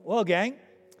Well, gang,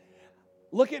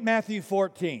 look at Matthew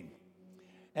 14.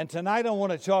 And tonight I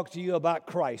want to talk to you about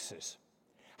crisis.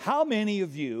 How many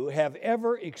of you have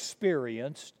ever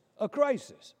experienced a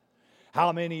crisis?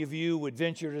 How many of you would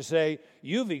venture to say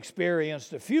you've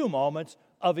experienced a few moments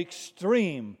of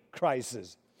extreme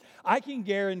crisis? I can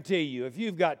guarantee you, if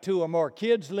you've got 2 or more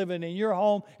kids living in your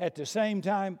home at the same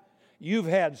time, you've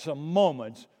had some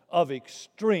moments of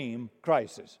extreme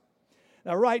crisis.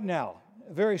 Now, right now,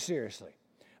 very seriously,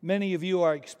 many of you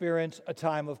are experiencing a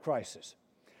time of crisis.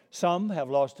 Some have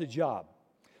lost a job.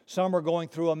 Some are going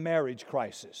through a marriage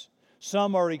crisis.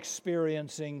 Some are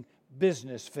experiencing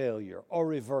business failure or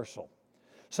reversal.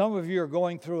 Some of you are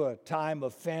going through a time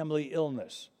of family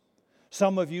illness.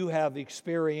 Some of you have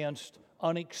experienced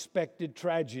unexpected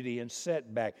tragedy and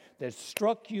setback that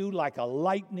struck you like a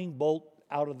lightning bolt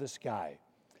out of the sky.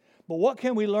 But what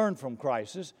can we learn from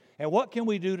crisis, and what can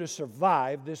we do to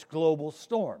survive this global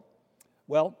storm?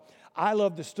 Well, I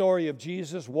love the story of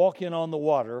Jesus walking on the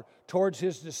water towards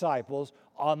his disciples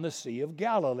on the Sea of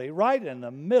Galilee, right in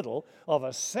the middle of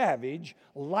a savage,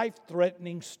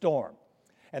 life-threatening storm.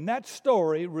 And that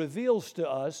story reveals to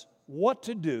us what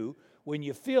to do when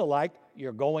you feel like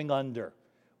you're going under,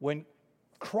 when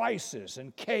crisis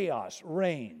and chaos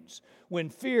reigns, when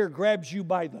fear grabs you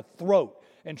by the throat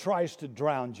and tries to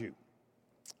drown you.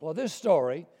 Well, this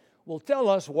story will tell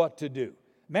us what to do.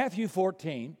 Matthew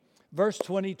 14, verse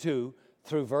 22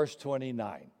 through verse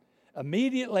 29.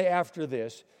 Immediately after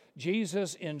this,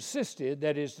 Jesus insisted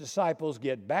that his disciples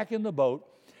get back in the boat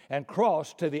and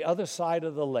cross to the other side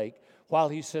of the lake while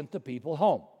he sent the people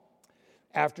home.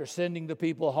 After sending the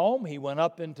people home, he went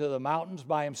up into the mountains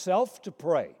by himself to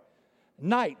pray.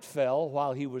 Night fell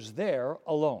while he was there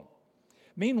alone.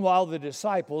 Meanwhile, the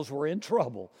disciples were in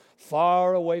trouble,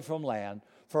 far away from land,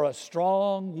 for a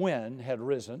strong wind had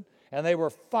risen, and they were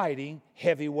fighting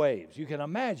heavy waves. You can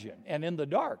imagine, and in the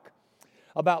dark.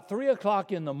 About 3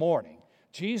 o'clock in the morning,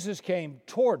 Jesus came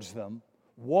towards them,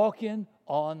 walking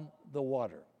on the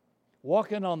water,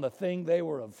 walking on the thing they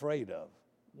were afraid of.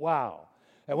 Wow.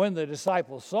 And when the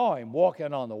disciples saw him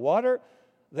walking on the water,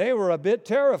 they were a bit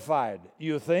terrified,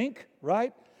 you think,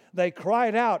 right? They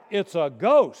cried out, "It's a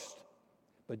ghost!"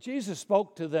 But Jesus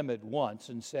spoke to them at once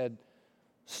and said,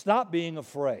 "Stop being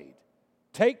afraid.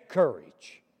 Take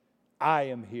courage. I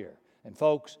am here." And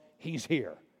folks, he's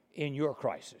here in your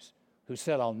crisis, who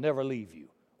said, "I'll never leave you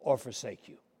or forsake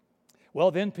you." Well,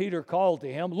 then Peter called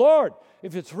to him, "Lord,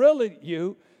 if it's really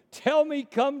you, tell me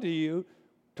come to you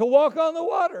to walk on the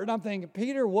water." And I'm thinking,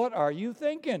 Peter, what are you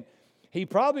thinking? He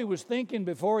probably was thinking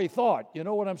before he thought. You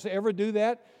know what I'm saying? Ever do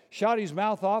that? Shot his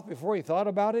mouth off before he thought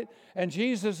about it? And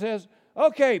Jesus says,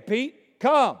 "Okay, Pete,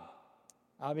 come."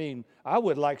 I mean, I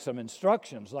would like some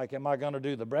instructions, like, am I going to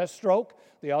do the breaststroke,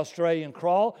 the Australian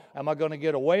crawl? Am I going to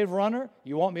get a wave runner?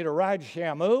 You want me to ride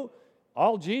Shamu?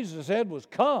 All Jesus said was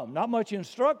come, not much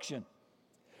instruction.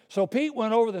 So Pete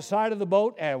went over the side of the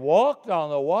boat and walked on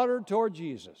the water toward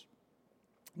Jesus.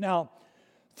 Now,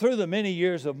 through the many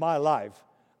years of my life,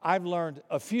 I've learned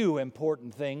a few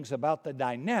important things about the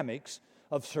dynamics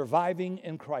of surviving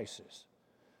in crisis.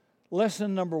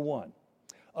 Lesson number 1.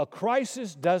 A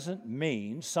crisis doesn't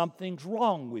mean something's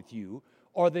wrong with you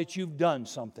or that you've done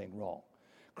something wrong.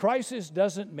 Crisis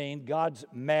doesn't mean God's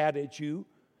mad at you,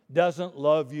 doesn't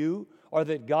love you, or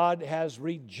that God has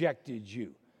rejected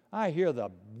you. I hear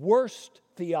the worst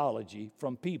theology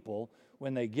from people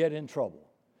when they get in trouble.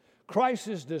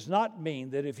 Crisis does not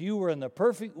mean that if you were in the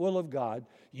perfect will of God,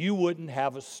 you wouldn't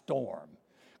have a storm.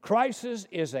 Crisis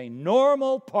is a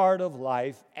normal part of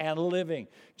life and living.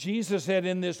 Jesus said,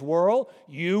 in this world,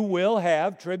 you will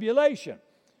have tribulation.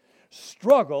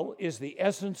 Struggle is the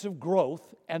essence of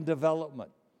growth and development.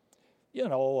 You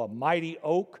know, a mighty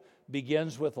oak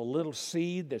begins with a little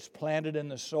seed that's planted in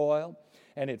the soil,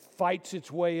 and it fights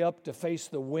its way up to face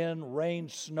the wind, rain,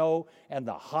 snow, and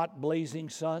the hot blazing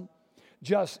sun.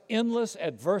 Just endless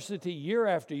adversity year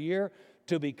after year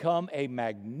to become a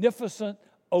magnificent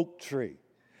oak tree.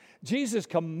 Jesus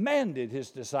commanded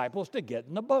his disciples to get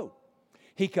in the boat.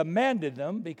 He commanded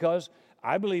them because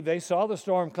I believe they saw the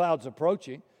storm clouds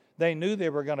approaching. They knew they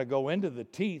were going to go into the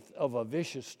teeth of a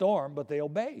vicious storm, but they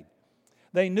obeyed.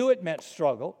 They knew it meant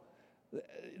struggle.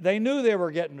 They knew they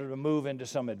were getting to move into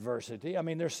some adversity. I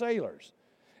mean, they're sailors.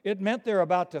 It meant they're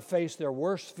about to face their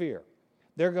worst fear.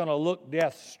 They're going to look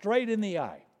death straight in the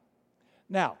eye.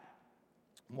 Now,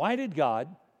 why did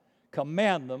God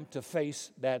command them to face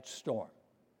that storm?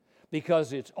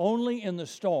 Because it's only in the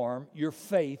storm your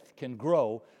faith can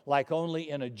grow, like only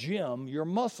in a gym your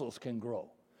muscles can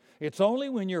grow. It's only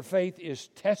when your faith is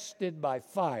tested by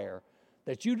fire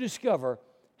that you discover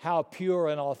how pure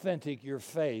and authentic your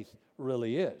faith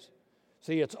really is.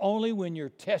 See, it's only when you're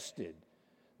tested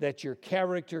that your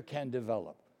character can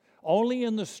develop. Only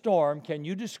in the storm can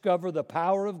you discover the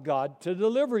power of God to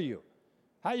deliver you.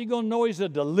 How are you going to know He's a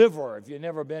deliverer if you've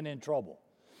never been in trouble?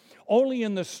 Only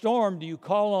in the storm do you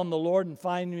call on the Lord and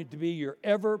find Him to be your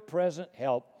ever-present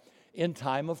help in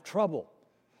time of trouble.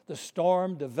 The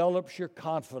storm develops your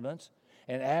confidence,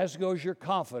 and as goes your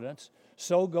confidence,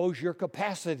 so goes your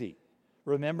capacity.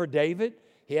 Remember David?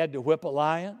 He had to whip a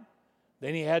lion,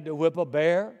 then he had to whip a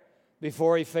bear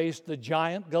before he faced the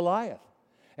giant Goliath.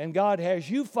 And God has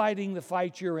you fighting the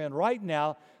fight you're in right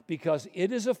now because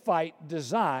it is a fight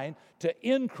designed to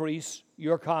increase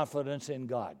your confidence in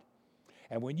God.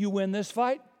 And when you win this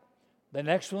fight, the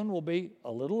next one will be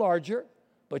a little larger,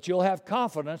 but you'll have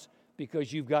confidence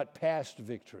because you've got past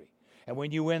victory. And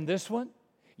when you win this one,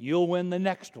 you'll win the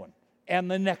next one and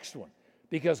the next one,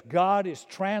 because God is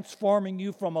transforming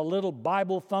you from a little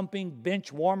Bible-thumping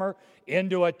bench warmer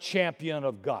into a champion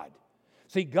of God.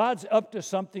 See, God's up to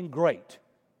something great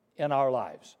in our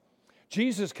lives.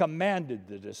 Jesus commanded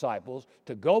the disciples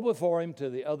to go before Him to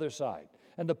the other side.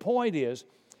 And the point is,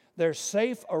 their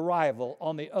safe arrival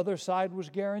on the other side was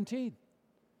guaranteed.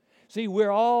 See,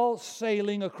 we're all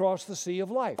sailing across the sea of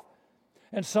life.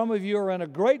 And some of you are in a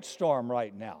great storm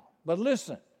right now. But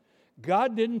listen,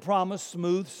 God didn't promise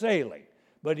smooth sailing,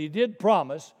 but He did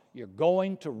promise you're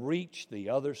going to reach the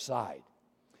other side.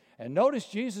 And notice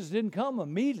Jesus didn't come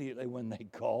immediately when they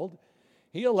called.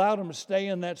 He allowed them to stay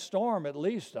in that storm at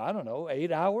least,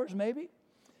 8 hours maybe,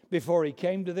 before He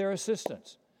came to their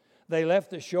assistance. They left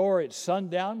the shore at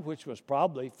sundown, which was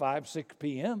probably 5, 6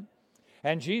 p.m.,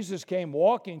 and Jesus came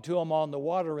walking to them on the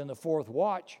water in the fourth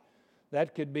watch.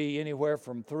 That could be anywhere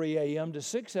from 3 a.m. to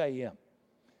 6 a.m.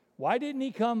 Why didn't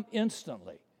He come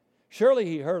instantly? Surely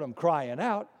He heard them crying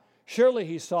out. Surely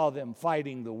He saw them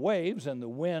fighting the waves and the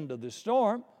wind of the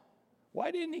storm.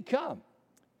 Why didn't He come?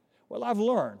 Well, I've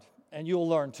learned, and you'll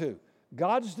learn too,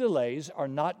 God's delays are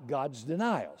not God's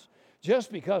denials.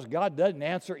 Just because God doesn't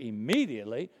answer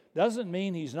immediately doesn't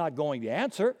mean He's not going to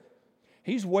answer.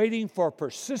 He's waiting for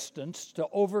persistence to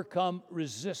overcome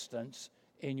resistance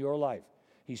in your life.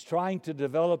 He's trying to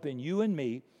develop in you and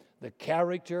me the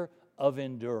character of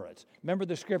endurance. Remember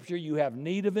the scripture, you have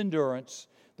need of endurance,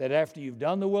 that after you've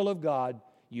done the will of God,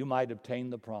 you might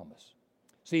obtain the promise.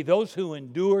 See, those who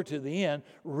endure to the end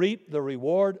reap the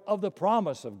reward of the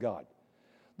promise of God.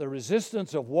 The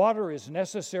resistance of water is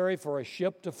necessary for a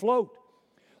ship to float.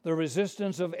 The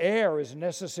resistance of air is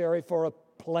necessary for a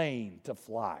plane to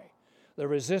fly. The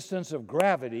resistance of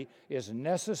gravity is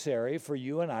necessary for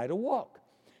you and I to walk.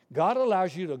 God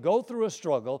allows you to go through a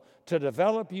struggle to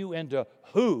develop you into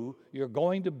who you're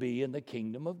going to be in the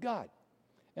kingdom of God.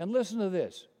 And listen to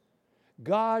this.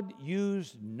 God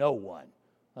used no one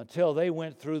until they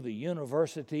went through the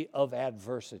university of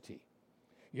adversity.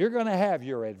 You're going to have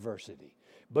your adversity,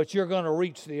 but you're going to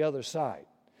reach the other side.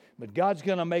 But God's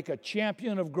going to make a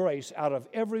champion of grace out of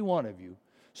every one of you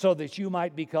so that you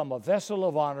might become a vessel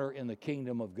of honor in the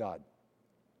kingdom of God.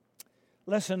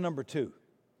 Lesson number 2.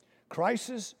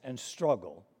 Crisis and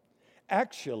struggle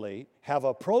actually have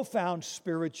a profound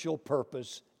spiritual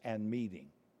purpose and meaning.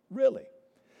 Really.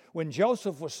 When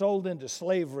Joseph was sold into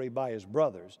slavery by his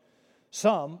brothers,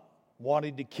 some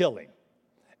wanted to kill him.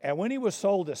 And when he was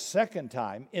sold a second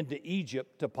time into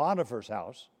Egypt to Potiphar's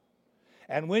house,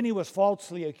 and when he was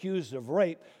falsely accused of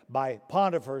rape by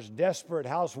Potiphar's desperate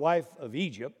housewife of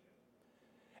Egypt,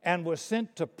 and was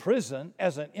sent to prison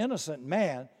as an innocent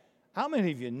man, how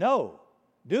many of you know,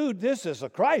 dude, this is a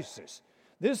crisis.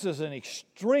 This is an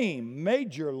extreme,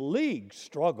 major league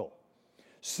struggle.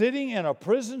 Sitting in a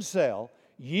prison cell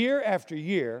year after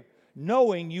year,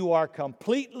 knowing you are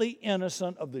completely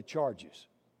innocent of the charges.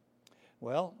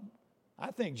 Well,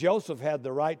 I think Joseph had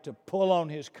the right to pull on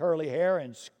his curly hair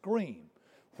and scream,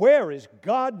 "Where is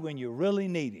God when you really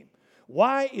need Him?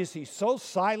 Why is He so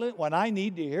silent when I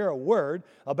need to hear a word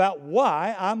about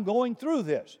why I'm going through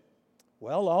this?"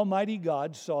 Well, Almighty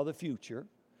God saw the future,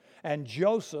 and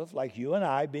Joseph, like you and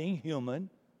I, being human,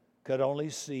 could only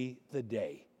see the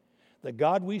day. The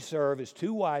God we serve is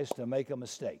too wise to make a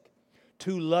mistake,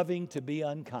 too loving to be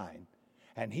unkind,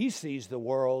 and He sees the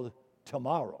world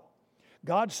tomorrow.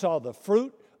 God saw the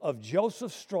fruit of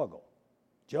Joseph's struggle.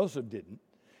 Joseph didn't.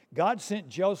 God sent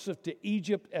Joseph to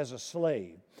Egypt as a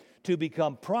slave to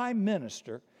become prime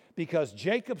minister because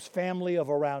Jacob's family of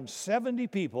around 70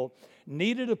 people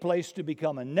needed a place to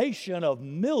become a nation of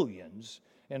millions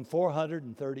in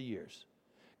 430 years.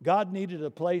 God needed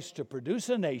a place to produce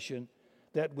a nation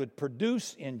that would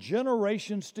produce in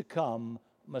generations to come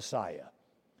Messiah,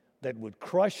 that would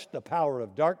crush the power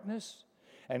of darkness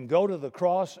and go to the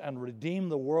cross and redeem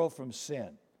the world from sin.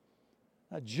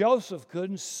 Now, Joseph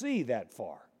couldn't see that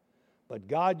far, but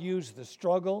God used the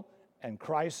struggle and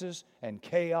crisis and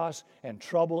chaos and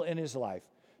trouble in his life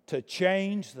to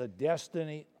change the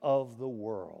destiny of the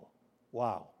world.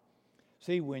 Wow.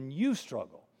 See, when you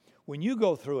struggle, when you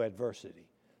go through adversity,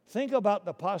 think about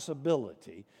the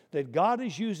possibility that God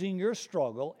is using your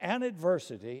struggle and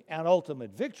adversity and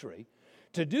ultimate victory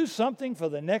to do something for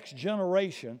the next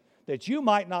generation that you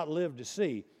might not live to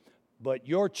see, but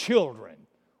your children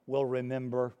will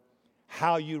remember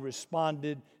how you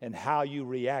responded and how you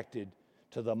reacted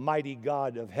to the mighty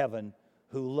God of heaven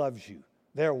who loves you.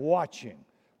 They're watching.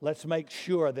 Let's make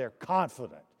sure they're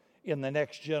confident in the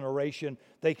next generation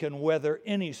they can weather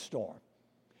any storm.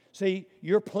 See,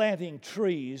 you're planting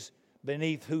trees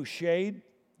beneath whose shade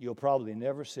you'll probably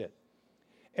never sit.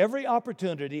 Every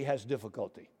opportunity has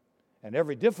difficulty, and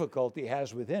every difficulty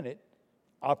has within it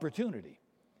opportunity.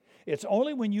 It's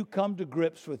only when you come to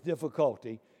grips with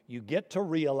difficulty you get to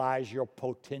realize your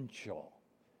potential.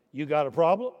 You got a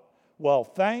problem? Well,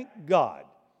 thank God.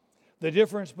 The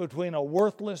difference between a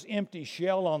worthless, empty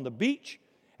shell on the beach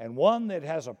and one that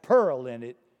has a pearl in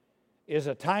it is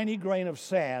a tiny grain of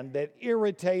sand that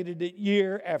irritated it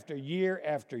year after year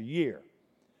after year.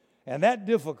 And that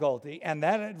difficulty and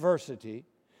that adversity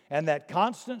and that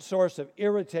constant source of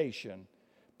irritation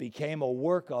became a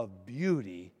work of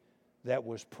beauty that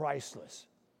was priceless.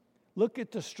 Look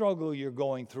at the struggle you're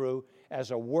going through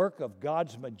as a work of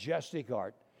God's majestic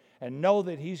art, and know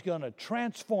that He's going to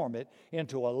transform it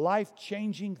into a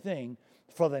life-changing thing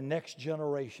for the next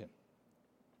generation.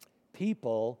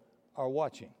 People are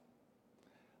watching.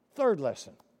 Third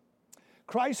lesson,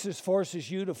 crisis forces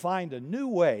you to find a new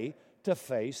way to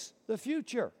face the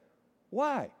future.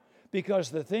 Why?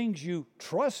 Because the things you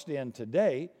trust in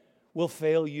today will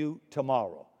fail you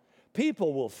tomorrow.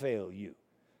 People will fail you.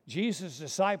 Jesus'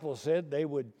 disciples said they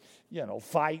would,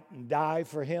 fight and die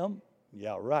for Him.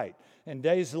 Yeah, right. And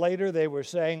days later they were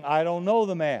saying, I don't know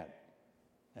the man.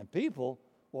 And people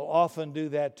will often do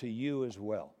that to you as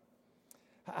well.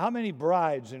 How many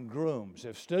brides and grooms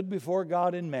have stood before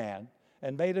God and man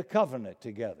and made a covenant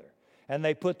together? And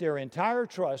they put their entire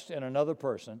trust in another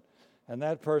person, and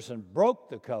that person broke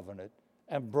the covenant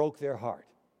and broke their heart.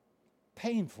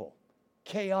 Painful,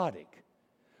 chaotic.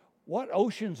 What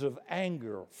oceans of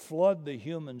anger flood the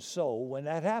human soul when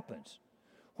that happens?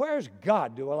 Where's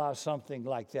God to allow something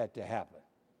like that to happen?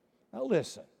 Now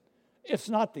listen, it's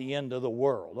not the end of the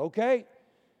world, okay?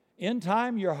 In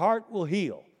time, your heart will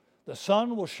heal. The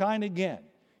sun will shine again.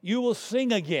 You will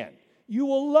sing again. You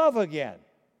will love again.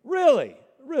 Really,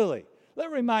 really.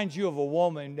 That reminds you of a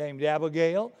woman named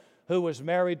Abigail who was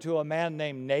married to a man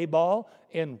named Nabal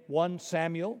in 1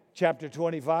 Samuel chapter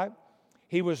 25.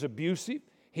 He was abusive.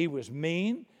 He was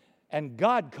mean. And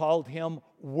God called him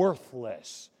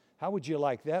worthless. How would you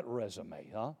like that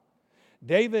resume, huh?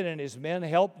 David and his men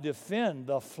helped defend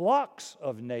the flocks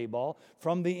of Nabal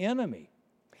from the enemy.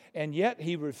 And yet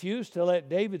he refused to let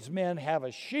David's men have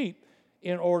a sheep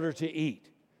in order to eat.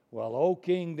 Well, old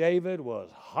King David was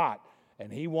hot,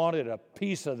 and he wanted a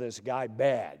piece of this guy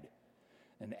bad.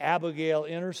 And Abigail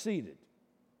interceded.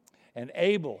 And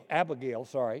Abigail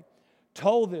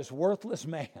told this worthless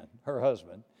man, her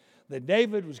husband, that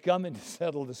David was coming to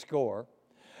settle the score.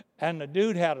 And the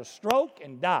dude had a stroke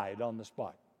and died on the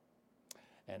spot.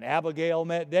 And Abigail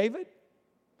met David,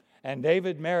 and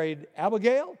David married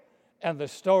Abigail, and the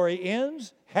story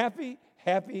ends happy,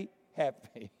 happy,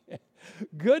 happy.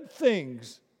 Good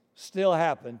things still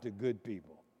happen to good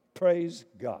people. Praise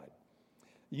God.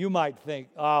 You might think,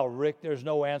 oh, Rick, there's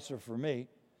no answer for me.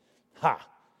 Ha!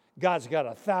 God's got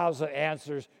 1,000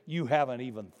 answers you haven't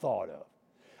even thought of.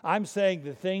 I'm saying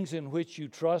the things in which you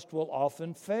trust will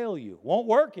often fail you, won't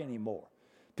work anymore.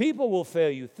 People will fail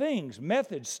you. Things,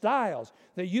 methods, styles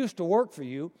that used to work for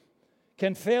you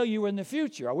can fail you in the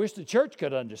future. I wish the church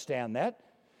could understand that.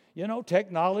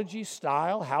 Technology,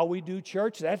 style, how we do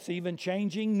church, that's even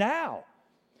changing now.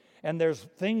 And there's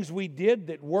things we did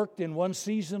that worked in one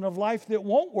season of life that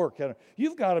won't work.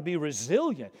 You've got to be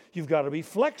resilient. You've got to be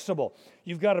flexible.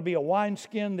 You've got to be a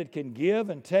wineskin that can give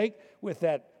and take with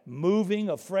that moving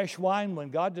of fresh wine when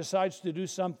God decides to do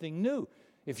something new.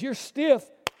 If you're stiff,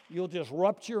 you'll just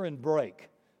rupture and break.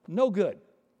 No good.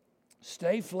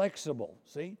 Stay flexible,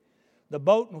 see? The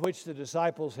boat in which the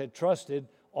disciples had trusted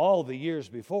all the years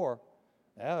before,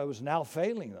 it was now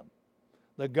failing them.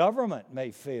 The government may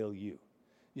fail you.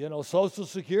 Social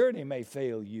Security may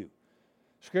fail you.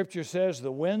 Scripture says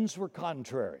the winds were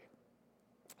contrary.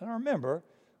 And remember,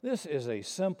 this is a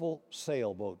simple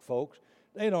sailboat, folks.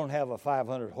 They don't have a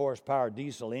 500 horsepower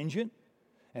diesel engine.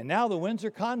 And now the winds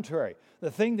are contrary.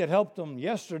 The thing that helped them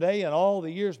yesterday and all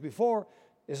the years before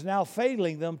is now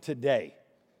failing them today.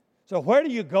 So where do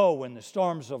you go when the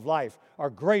storms of life are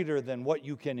greater than what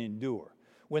you can endure?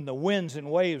 When the winds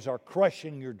and waves are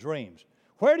crushing your dreams?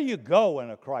 Where do you go in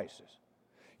a crisis?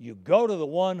 You go to the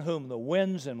one whom the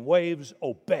winds and waves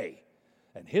obey.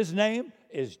 And his name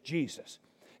is Jesus.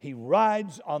 He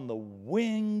rides on the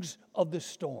wings of the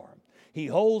storm. He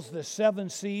holds the seven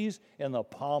seas in the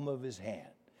palm of his hand.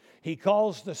 He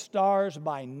calls the stars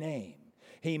by name.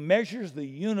 He measures the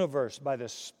universe by the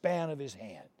span of his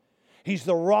hand. He's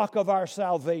the rock of our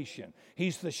salvation.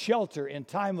 He's the shelter in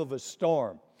time of a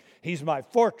storm. He's my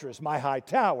fortress, my high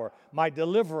tower, my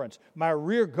deliverance, my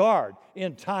rear guard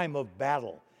in time of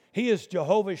battle. He is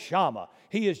Jehovah Shammah.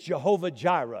 He is Jehovah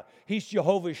Jireh. He's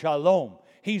Jehovah Shalom.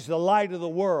 He's the light of the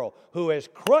world who has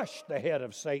crushed the head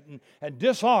of Satan and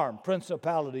disarmed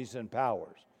principalities and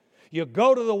powers. You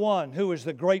go to the one who is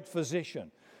the great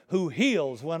physician, who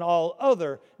heals when all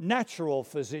other natural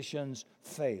physicians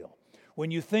fail. When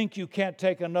you think you can't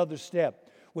take another step,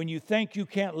 when you think you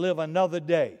can't live another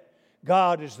day,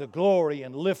 God is the glory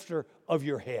and lifter of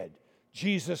your head.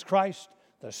 Jesus Christ,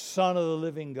 the Son of the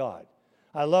living God.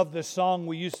 I love this song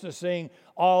we used to sing,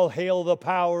 all hail the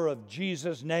power of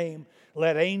Jesus' name,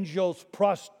 let angels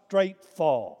prostrate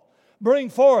fall. Bring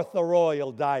forth the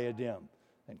royal diadem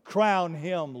and crown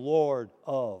him Lord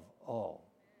of all.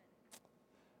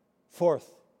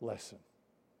 Fourth lesson,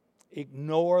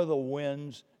 ignore the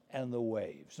winds and the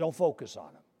waves. Don't focus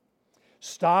on them.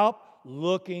 Stop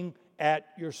looking at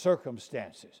your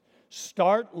circumstances.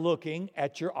 Start looking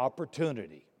at your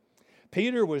opportunity.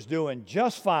 Peter was doing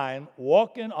just fine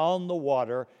walking on the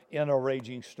water in a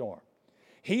raging storm.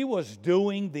 He was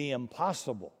doing the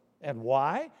impossible. And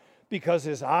why? Because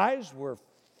his eyes were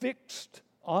fixed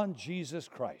on Jesus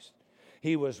Christ.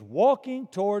 He was walking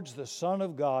towards the Son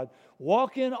of God,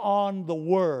 walking on the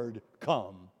Word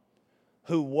come,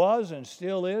 who was and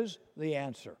still is the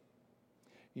answer.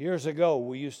 Years ago,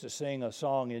 we used to sing a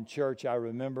song in church, I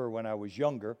remember when I was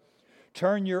younger.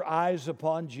 Turn your eyes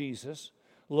upon Jesus,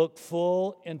 look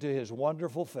full into his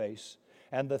wonderful face,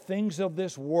 and the things of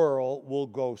this world will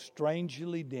go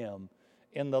strangely dim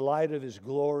in the light of his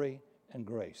glory and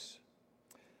grace.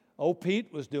 Old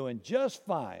Pete was doing just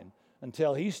fine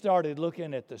until he started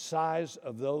looking at the size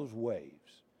of those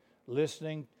waves,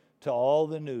 listening to all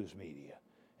the news media.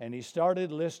 And he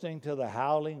started listening to the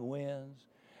howling winds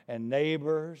and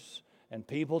neighbors and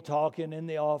people talking in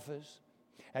the office.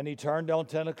 And he turned on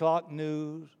 10 o'clock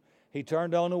news. He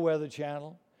turned on the Weather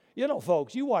Channel. You know,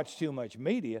 folks, you watch too much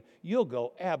media, you'll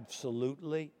go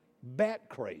absolutely bat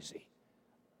crazy.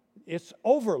 It's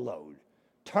overload.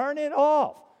 Turn it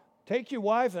off. Take your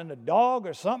wife and the dog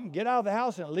or something, get out of the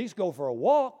house and at least go for a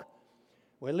walk.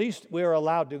 Well, at least we're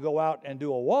allowed to go out and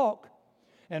do a walk.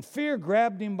 And fear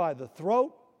grabbed him by the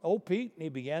throat, old Pete, and he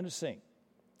began to sink.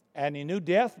 And he knew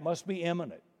death must be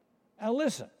imminent. Now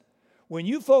listen, when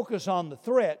you focus on the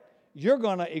threat, you're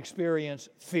going to experience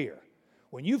fear.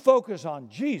 When you focus on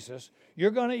Jesus,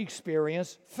 you're going to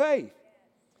experience faith.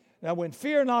 Now, when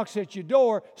fear knocks at your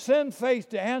door, send faith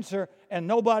to answer, and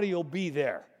nobody will be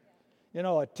there. You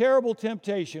know, a terrible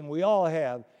temptation we all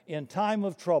have in time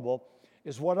of trouble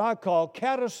is what I call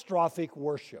catastrophic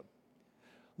worship.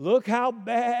 Look how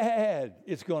bad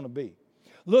it's going to be.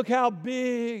 Look how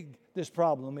big this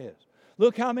problem is.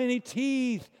 Look how many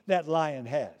teeth that lion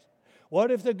has.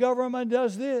 What if the government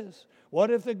does this?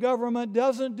 What if the government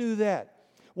doesn't do that?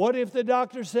 What if the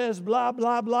doctor says blah,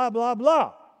 blah, blah, blah,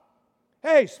 blah?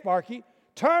 Hey, Sparky,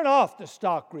 turn off the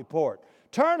stock report.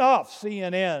 Turn off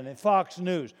CNN and Fox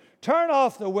News. Turn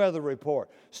off the weather report.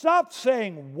 Stop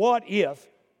saying what if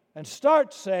and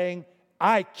start saying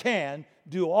I can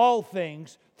do all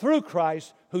things through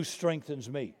Christ who strengthens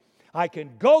me. I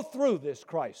can go through this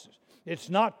crisis. It's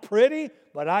not pretty,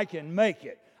 but I can make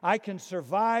it. I can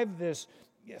survive this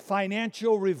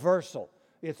financial reversal.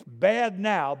 It's bad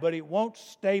now, but it won't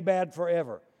stay bad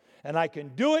forever. And I can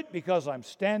do it because I'm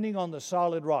standing on the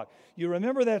solid rock. You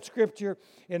remember that scripture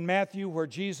in Matthew where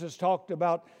Jesus talked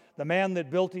about the man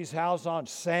that built his house on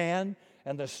sand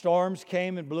and the storms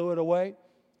came and blew it away?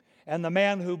 And the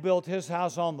man who built his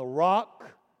house on the rock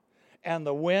and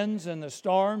the winds and the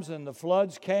storms and the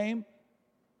floods came,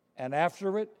 and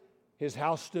after it, his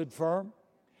house stood firm.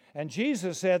 And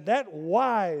Jesus said, that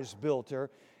wise builder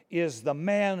is the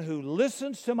man who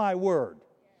listens to my word,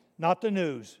 not the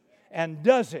news, and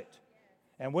does it.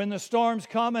 And when the storms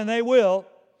come, and they will,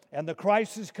 and the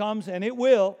crisis comes, and it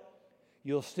will,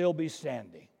 you'll still be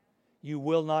standing. You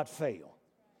will not fail.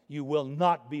 You will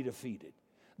not be defeated.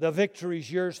 The victory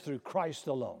is yours through Christ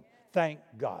alone. Thank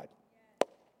God.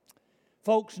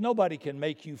 Folks, nobody can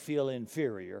make you feel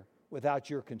inferior without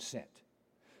your consent.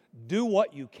 Do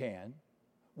what you can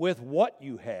with what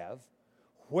you have,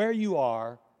 where you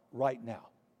are right now.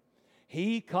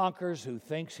 He conquers who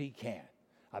thinks he can.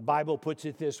 The Bible puts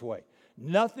it this way: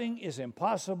 nothing is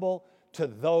impossible to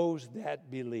those that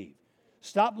believe.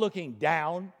 Stop looking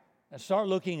down and start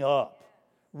looking up.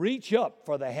 Reach up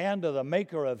for the hand of the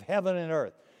maker of heaven and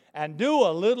earth and do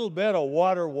a little bit of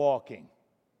water walking.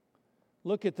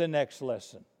 Look at the next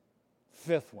lesson,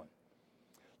 fifth one.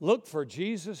 Look for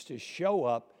Jesus to show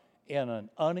up in an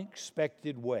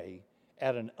unexpected way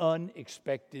at an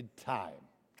unexpected time.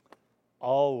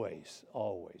 Always,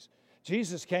 always.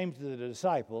 Jesus came to the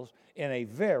disciples in a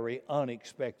very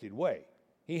unexpected way.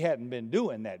 He hadn't been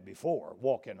doing that before,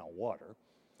 walking on water.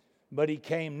 But he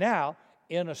came now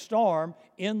in a storm,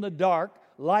 in the dark,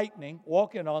 lightning,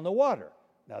 walking on the water.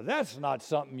 Now, that's not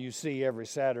something you see every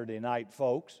Saturday night,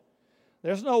 folks.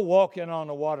 There's no walking on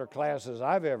the water classes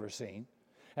I've ever seen.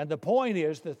 And the point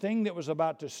is, the thing that was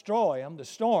about to destroy him, the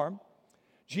storm,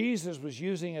 Jesus was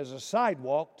using as a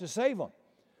sidewalk to save him.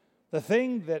 The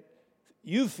thing that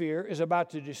you fear is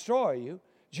about to destroy you,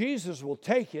 Jesus will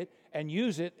take it and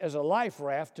use it as a life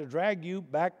raft to drag you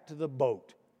back to the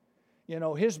boat. You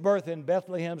know, his birth in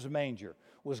Bethlehem's manger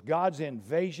was God's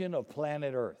invasion of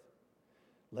planet Earth.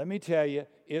 Let me tell you,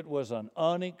 it was an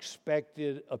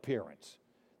unexpected appearance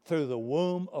through the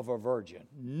womb of a virgin.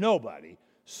 Nobody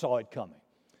saw it coming.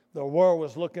 The world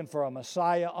was looking for a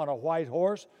Messiah on a white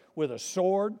horse with a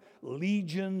sword,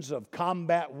 legions of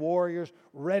combat warriors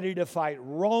ready to fight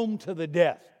Rome to the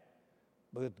death.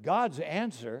 But God's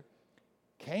answer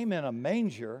came in a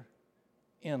manger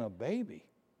in a baby.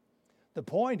 The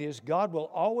point is, God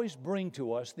will always bring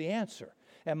to us the answer.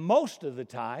 And most of the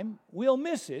time, we'll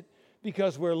miss it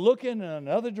because we're looking in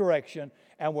another direction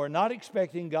and we're not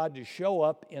expecting God to show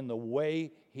up in the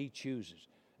way He chooses.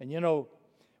 And you know,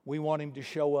 we want Him to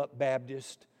show up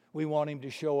Baptist. We want Him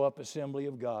to show up Assembly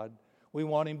of God. We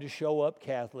want Him to show up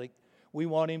Catholic. We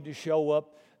want Him to show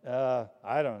up,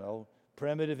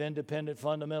 Primitive, Independent,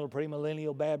 Fundamental,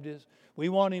 Premillennial Baptist. We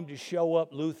want Him to show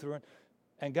up Lutheran.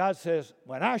 And God says,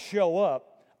 when I show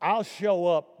up, I'll show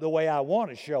up the way I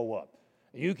want to show up.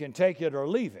 You can take it or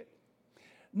leave it.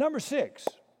 Number 6,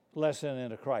 lesson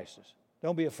in a crisis.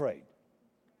 Don't be afraid.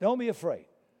 Don't be afraid.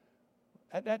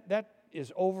 That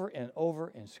is over and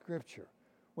over in Scripture.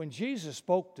 When Jesus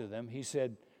spoke to them, He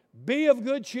said, be of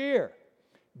good cheer.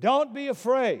 Don't be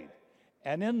afraid.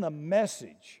 And in the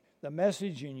message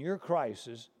in your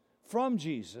crisis from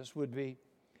Jesus would be,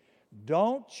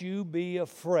 don't you be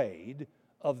afraid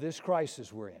of this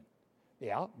crisis we're in.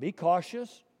 Yeah, be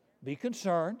cautious, be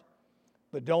concerned,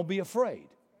 but don't be afraid.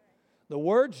 The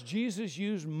words Jesus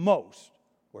used most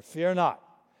were fear not.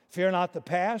 Fear not the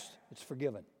past, it's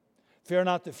forgiven. Fear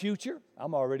not the future,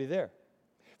 I'm already there.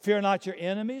 Fear not your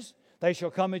enemies, they shall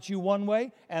come at you one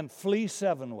way and flee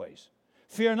 7 ways.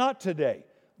 Fear not today,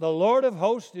 the Lord of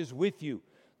hosts is with you.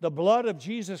 The blood of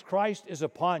Jesus Christ is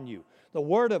upon you. The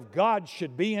word of God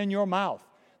should be in your mouth.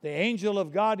 The angel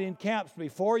of God encamps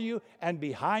before you and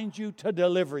behind you to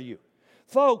deliver you.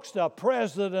 Folks, the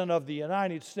President of the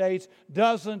United States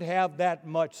doesn't have that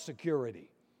much security.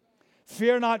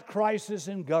 Fear not crisis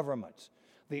in governments.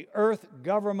 The earth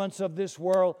governments of this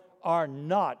world are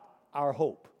not our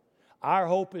hope. Our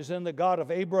hope is in the God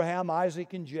of Abraham,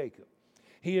 Isaac, and Jacob.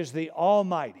 He is the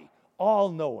almighty,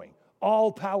 all-knowing,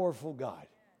 all-powerful God.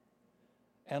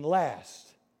 And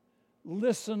last,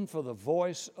 listen for the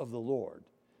voice of the Lord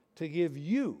to give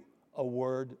you a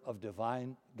word of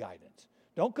divine guidance.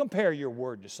 Don't compare your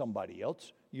word to somebody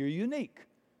else. You're unique.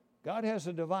 God has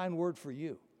a divine word for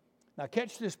you. Now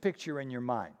catch this picture in your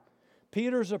mind.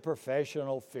 Peter's a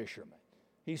professional fisherman.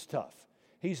 He's tough.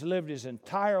 He's lived his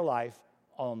entire life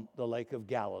on the Lake of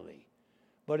Galilee.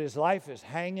 But his life is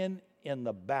hanging in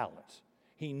the balance.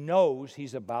 He knows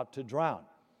he's about to drown.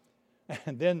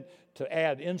 And then to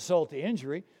add insult to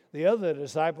injury, the other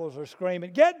disciples are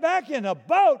screaming, "Get back in the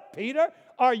boat, Peter!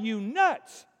 Are you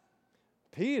nuts?"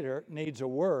 Peter needs a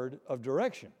word of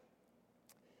direction.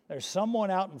 There's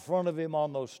someone out in front of him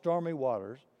on those stormy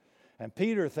waters, and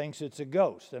Peter thinks it's a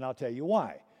ghost. And I'll tell you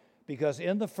why. Because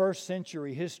in the first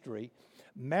century history,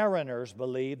 mariners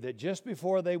believed that just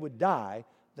before they would die,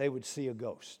 they would see a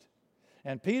ghost.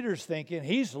 And Peter's thinking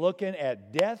he's looking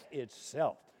at death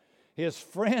itself. His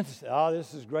friends,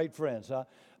 this is great friends,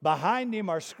 behind him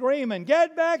are screaming,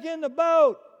 "Get back in the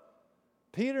boat!"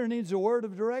 Peter needs a word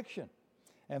of direction.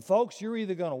 And folks, you're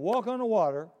either going to walk on the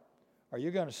water or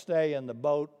you're going to stay in the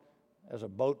boat as a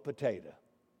boat potato,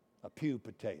 a pew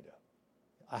potato,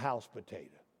 a house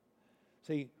potato.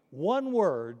 See, one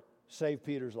word saved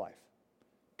Peter's life.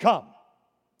 Come.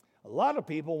 A lot of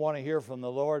people want to hear from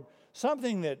the Lord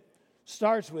something that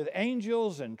starts with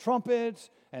angels and trumpets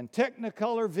and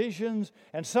technicolor visions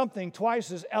and something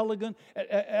twice as eloquent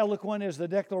as the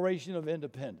Declaration of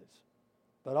Independence.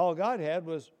 But all God had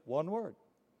was one word: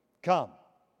 come.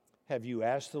 Have you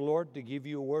asked the Lord to give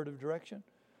you a word of direction,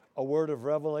 a word of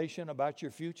revelation about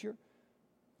your future,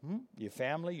 your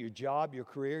family, your job, your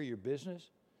career, your business?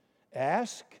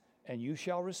 Ask and you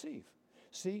shall receive.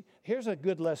 See, here's a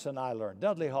good lesson I learned.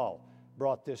 Dudley Hall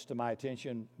brought this to my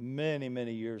attention many,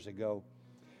 many years ago.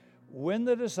 When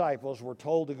the disciples were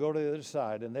told to go to the other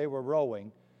side and they were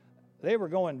rowing, they were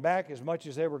going back as much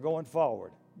as they were going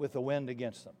forward with the wind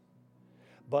against them.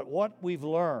 But what we've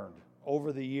learned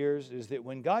over the years is that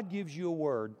when God gives you a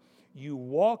word, you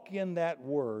walk in that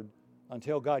word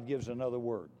until God gives another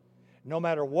word. No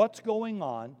matter what's going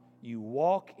on, you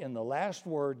walk in the last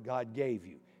word God gave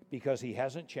you, because He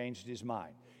hasn't changed His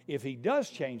mind. If He does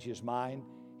change His mind,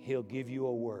 He'll give you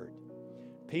a word.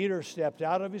 Peter stepped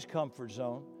out of his comfort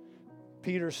zone.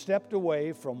 Peter stepped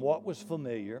away from what was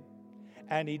familiar,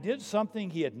 and he did something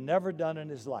he had never done in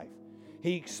his life.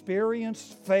 He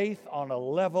experienced faith on a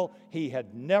level he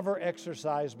had never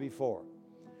exercised before.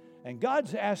 And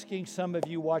God's asking some of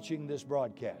you watching this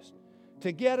broadcast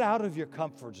to get out of your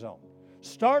comfort zone.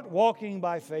 Start walking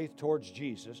by faith towards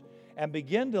Jesus and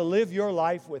begin to live your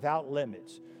life without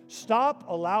limits. Stop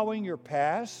allowing your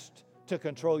past to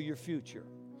control your future.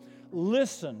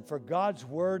 Listen for God's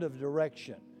word of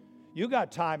direction. You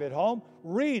got time at home?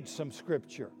 Read some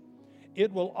scripture.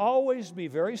 It will always be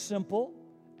very simple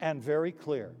and very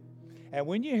clear. And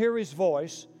when you hear His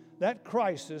voice, that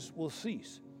crisis will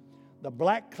cease. The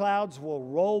black clouds will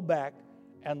roll back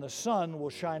and the sun will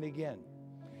shine again.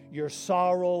 Your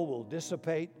sorrow will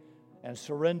dissipate and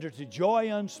surrender to joy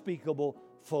unspeakable,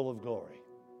 full of glory.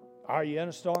 Are you in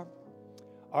a storm?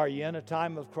 Are you in a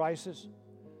time of crisis?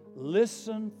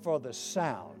 Listen for the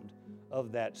sound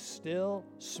of that still,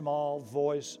 small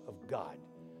voice of God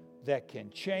that can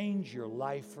change your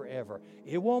life forever.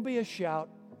 It won't be a shout,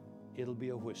 it'll be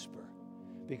a whisper.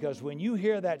 Because when you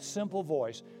hear that simple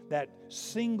voice, that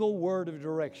single word of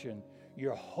direction,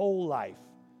 your whole life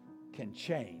can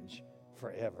change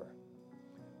forever.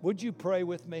 Would you pray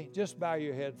with me? Just bow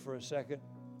your head for a second.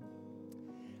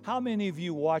 How many of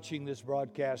you watching this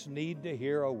broadcast need to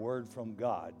hear a word from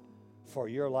God for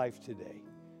your life today?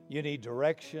 You need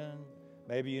direction,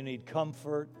 maybe you need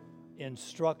comfort,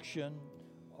 instruction,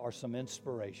 or some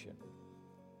inspiration.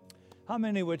 How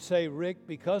many would say, Rick,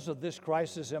 because of this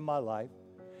crisis in my life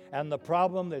and the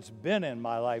problem that's been in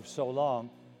my life so long,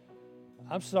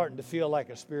 I'm starting to feel like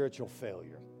a spiritual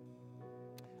failure.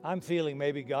 I'm feeling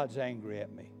maybe God's angry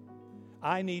at me.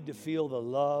 I need to feel the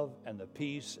love and the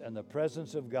peace and the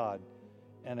presence of God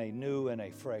in a new and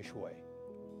a fresh way.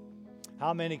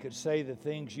 How many could say the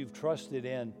things you've trusted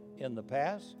in the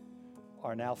past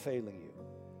are now failing you?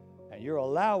 And you're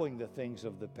allowing the things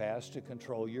of the past to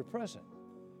control your present.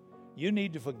 You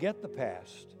need to forget the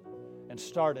past and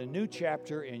start a new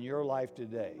chapter in your life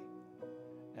today.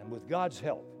 And with God's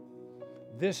help,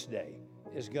 this day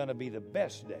is going to be the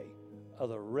best day of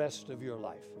the rest of your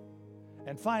life.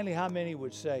 And finally, how many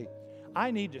would say, I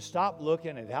need to stop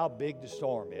looking at how big the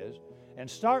storm is and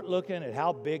start looking at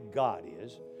how big God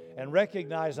is and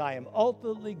recognize I am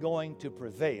ultimately going to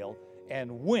prevail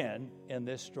and win in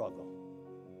this struggle?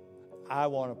 I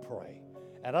want to pray.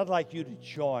 And I'd like you to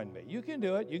join me. You can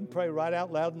do it. You can pray right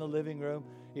out loud in the living room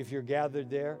if you're gathered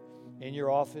there in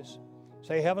your office.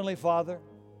 Say, Heavenly Father,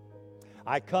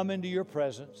 I come into your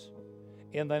presence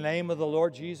in the name of the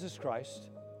Lord Jesus Christ.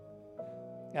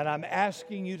 And I'm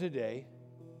asking you today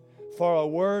for a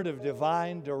word of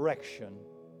divine direction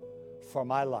for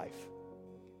my life,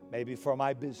 maybe for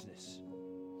my business.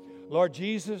 Lord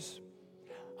Jesus,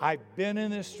 I've been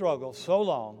in this struggle so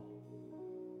long,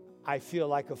 I feel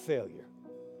like a failure.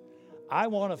 I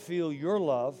want to feel your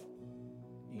love,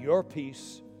 your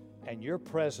peace, and your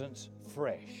presence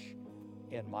fresh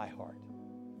in my heart.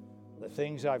 The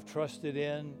things I've trusted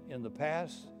in the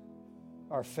past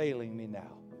are failing me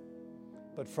now.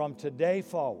 But from today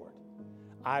forward,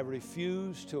 I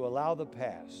refuse to allow the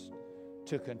past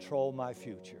to control my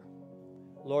future.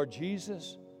 Lord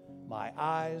Jesus, my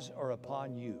eyes are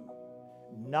upon you,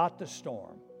 not the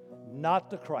storm, not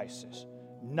the crisis,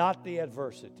 not the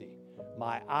adversity.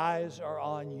 My eyes are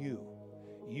on you.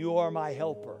 You are my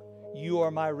helper. You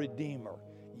are my redeemer.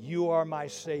 You are my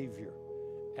Savior.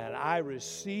 And I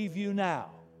receive you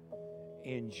now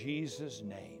in Jesus'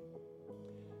 name.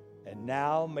 And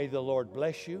now may the Lord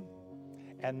bless you,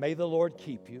 and may the Lord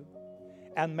keep you,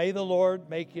 and may the Lord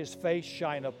make His face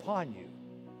shine upon you,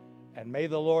 and may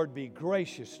the Lord be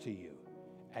gracious to you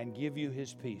and give you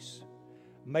His peace.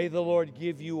 May the Lord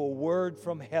give you a word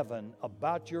from heaven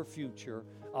about your future,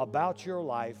 about your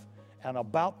life, and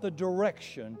about the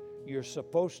direction you're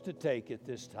supposed to take at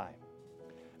this time.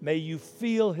 May you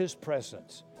feel His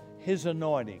presence, His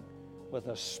anointing, with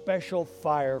a special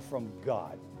fire from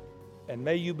God. And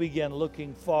may you begin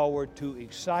looking forward to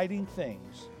exciting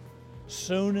things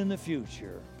soon in the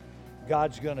future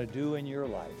God's going to do in your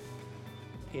life.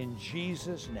 In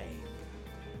Jesus' name,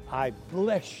 I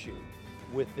bless you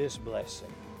with this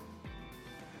blessing.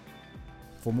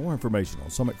 For more information on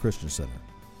Summit Christian Center,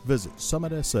 visit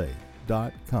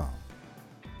summitsa.com.